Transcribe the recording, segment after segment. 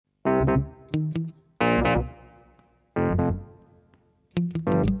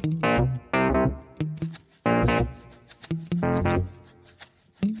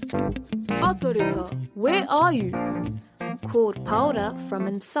Atarita, where are you? Called Paura from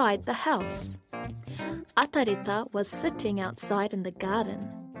inside the house. Atarita was sitting outside in the garden.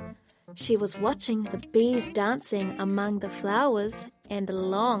 She was watching the bees dancing among the flowers and a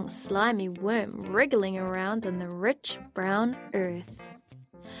long, slimy worm wriggling around in the rich brown earth.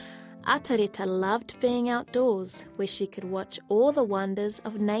 Atarita loved being outdoors, where she could watch all the wonders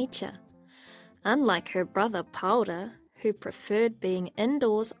of nature, unlike her brother Paura, who preferred being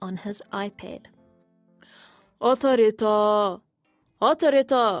indoors on his iPad. Atarita!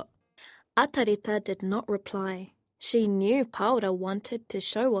 Atarita! Atarita did not reply. She knew Paura wanted to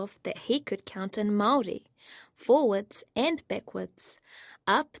show off that he could count in Māori, forwards and backwards,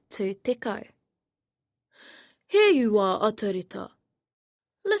 up to te kau. Here you are, Atarita.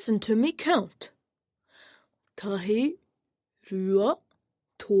 Listen to me count. Tahi, rua,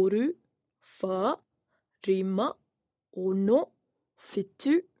 toru, wha, rima, ono,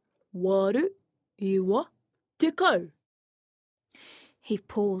 whitu, waru, iwa, te kau. He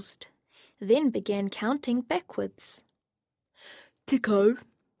paused, then began counting backwards. Te kau,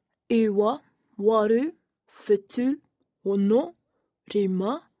 iwa, waru, whitu, ono,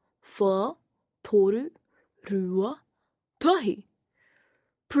 rima, wha, toru, rua, tahi.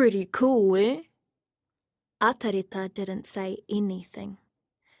 Pretty cool, eh? Atarita didn't say anything.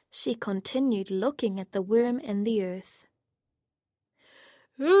 She continued looking at the worm in the earth.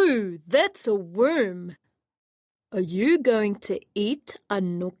 Ooh, that's a worm. Are you going to eat a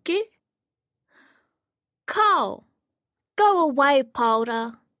noke? Kau, go away,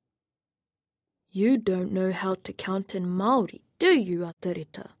 Paura. You don't know how to count in Māori, do you,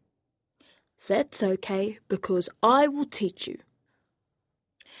 Atarita? That's okay, because I will teach you.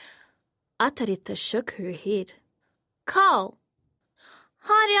 Atarita shook her head. Kau,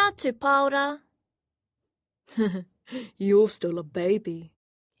 haere atu, Paura. You're still a baby.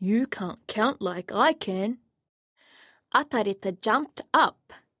 You can't count like I can. Atarita jumped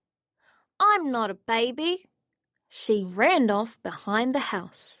up. I'm not a baby. She ran off behind the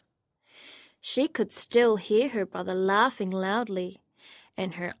house. She could still hear her brother laughing loudly,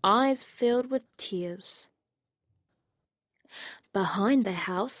 and her eyes filled with tears. Behind the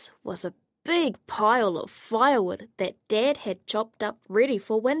house was a big pile of firewood that Dad had chopped up ready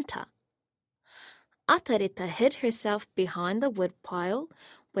for winter. Atarita hid herself behind the wood pile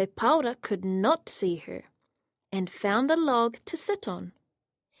where Paura could not see her, and found a log to sit on.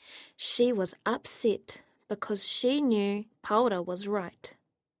 She was upset because she knew Paura was right.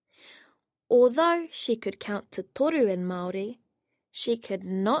 Although she could count to toru in Māori, she could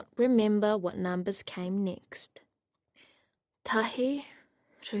not remember what numbers came next. Tahi,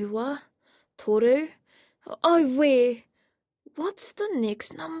 rua, toru. Oh, where? What's the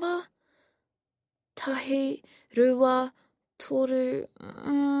next number? Tahi, rua, toru.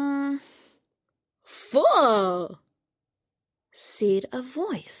 4, said a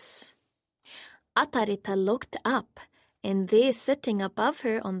voice. Atarita looked up, and there sitting above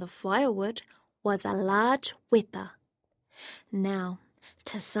her on the firewood was a large weta. Now,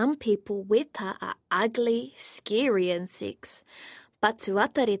 to some people, weta are ugly, scary insects, but to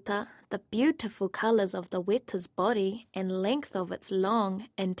Atarita, the beautiful colours of the weta's body and length of its long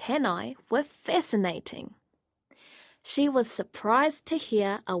antennae were fascinating. She was surprised to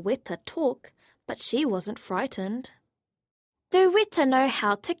hear a weta talk, but she wasn't frightened. Do weta know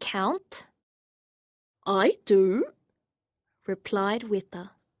how to count? I do, replied weta.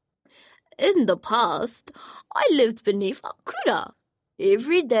 In the past, I lived beneath a kura.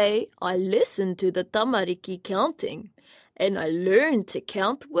 Every day I listened to the tamariki counting, and I learned to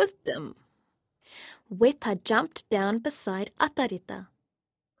count with them. Weta jumped down beside Atarita.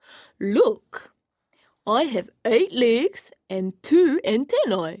 Look, I have 8 legs and 2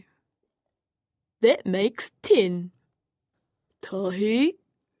 antennae. That makes 10. Tahi,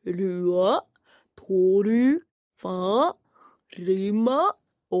 rua, toru, wha, rima,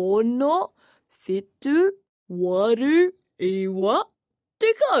 ono, whitu, waru, iwa,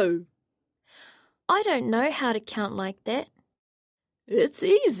 te kau. I don't know how to count like that. It's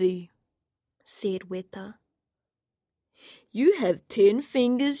easy, said Weta. You have 10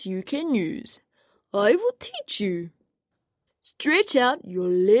 fingers you can use. I will teach you. Stretch out your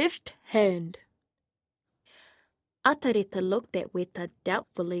left hand. Atarita looked at Weta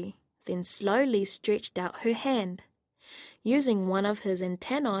doubtfully, then slowly stretched out her hand. Using one of his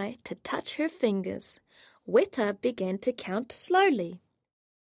antennae to touch her fingers, Weta began to count slowly.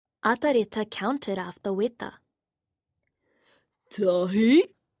 Atarita counted after Weta.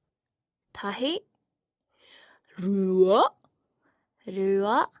 Tahi, tahi, rua,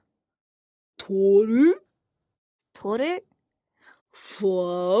 rua, toru, toru,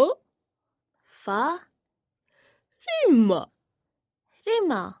 wha, fa, Rima.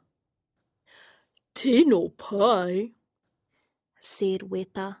 rima, Tino pai. said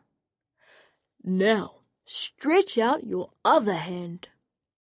Weta. Now, stretch out your other hand.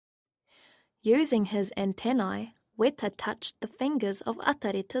 Using his antennae, Weta touched the fingers of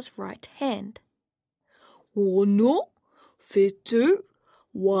Atarita's right hand. Ono, whetū,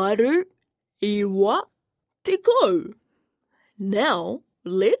 waru, iwa, te kau. Now,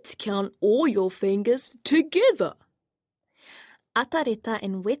 let's count all your fingers together. Atarita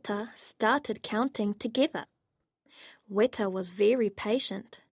and Weta started counting together. Weta was very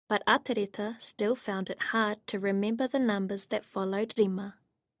patient, but Atarita still found it hard to remember the numbers that followed rima.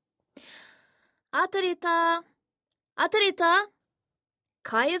 Atarita! Atarita!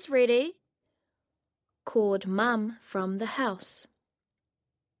 Kai is ready, called Mum from the house.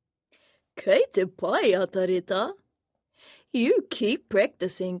 Kei te pai, Atarita. You keep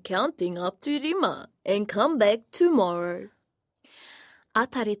practicing counting up to rima and come back tomorrow.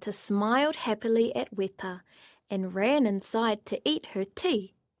 Atarita smiled happily at Weta and ran inside to eat her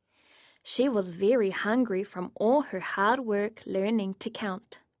tea. She was very hungry from all her hard work learning to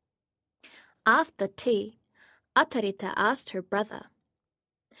count. After tea, Atarita asked her brother,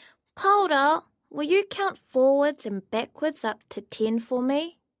 Paura, will you count forwards and backwards up to 10 for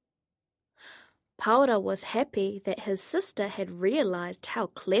me? Paura was happy that his sister had realized how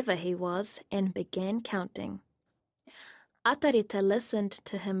clever he was and began counting. Atarita listened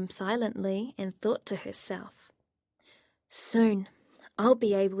to him silently and thought to herself, Soon I'll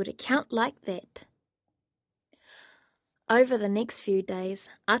be able to count like that. Over the next few days,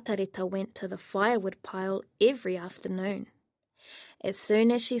 Atarita went to the firewood pile every afternoon. As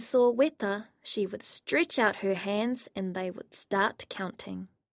soon as she saw Weta, she would stretch out her hands and they would start counting.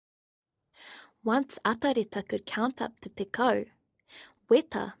 Once Atarita could count up to te kau,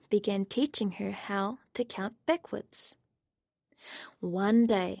 Weta began teaching her how to count backwards. One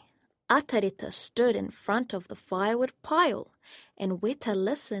day, Atarita stood in front of the firewood pile and Weta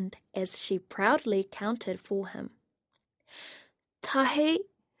listened as she proudly counted for him. Tahi,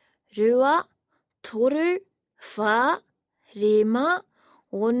 rua, toru, wha, rima,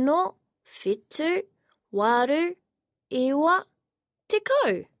 ono, whetū, waru, iwa, te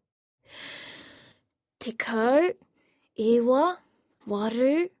kau. Te kau, iwa,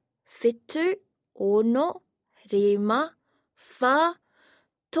 waru, whetū, ono, rima, wha,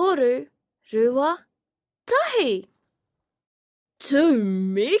 toru, rua, tahi.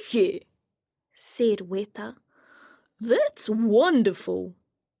 Tūmeke, said Weta. That's wonderful.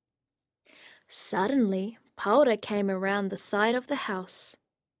 Suddenly, Paura came around the side of the house.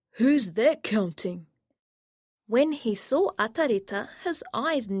 Who's that counting? When he saw Atarita, his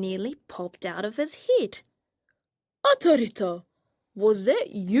eyes nearly popped out of his head. Atarita, was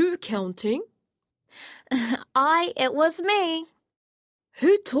that you counting? It was me.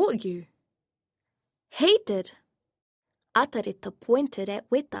 Who taught you? He did. Atarita pointed at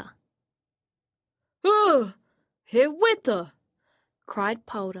Weta. Oh, he Weta, cried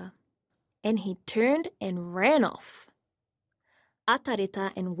Paura, and he turned and ran off.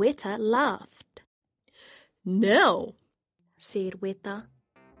 Atarita and Weta laughed. Now, said Weta,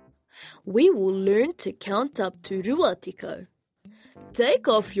 we will learn to count up to ruatiko. Take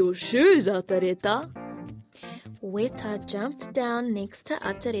off your shoes, Atarita. Weta jumped down next to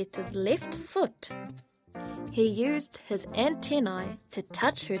Atarita's left foot. He used his antennae to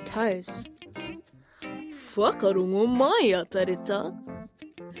touch her toes. Whakarongo mai, Atarita.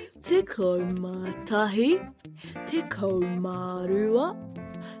 Te kau mā tahi, te kau mā rua,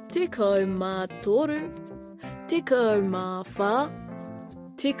 te kau mā toru, te kau mā wha,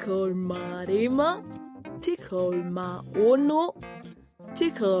 te kau mā rima, te kau mā ono,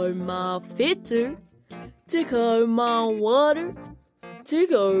 te kau mā whetū, te kau mā waru, te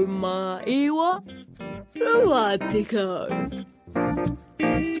kau mā iwa, rua te kau.